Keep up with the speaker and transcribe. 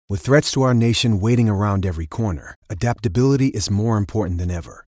With threats to our nation waiting around every corner, adaptability is more important than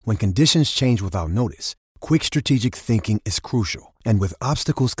ever. When conditions change without notice, quick strategic thinking is crucial. And with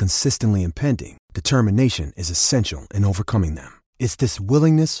obstacles consistently impending, determination is essential in overcoming them. It's this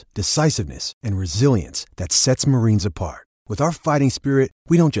willingness, decisiveness, and resilience that sets Marines apart. With our fighting spirit,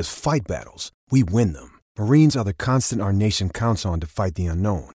 we don't just fight battles, we win them. Marines are the constant our nation counts on to fight the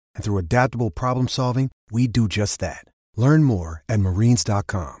unknown. And through adaptable problem solving, we do just that. Learn more at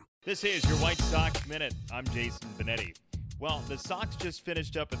marines.com. This is your White Sox Minute. I'm Jason Benetti. Well, the Sox just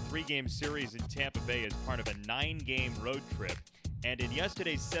finished up a 3-game series in Tampa Bay as part of a 9-game road trip. And in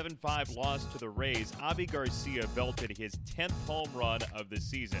yesterday's 7-5 loss to the Rays, Avi Garcia belted his 10th home run of the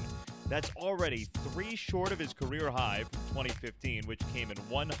season. That's already 3 short of his career high from 2015, which came in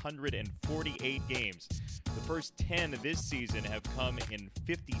 148 games. The first 10 this season have come in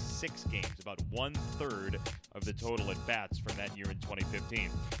 56 games, about 1/3 of the total at-bats from that year in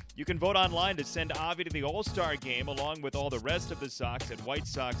 2015. You can vote online to send Avi to the All-Star game along with all the rest of the Sox at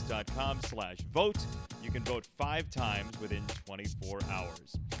whitesox.com/vote. You can vote 5 times within 24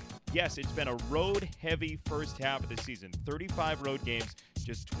 hours. Yes, it's been a road-heavy first half of the season. 35 road games,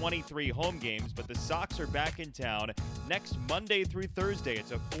 just 23 home games, but the Sox are back in town next Monday through Thursday.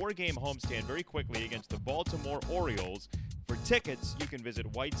 It's a 4-game homestand very quickly against the Baltimore Orioles. For tickets, you can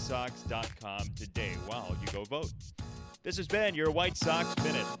visit whitesox.com today while you go vote. This has been your White Sox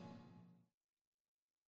Minute.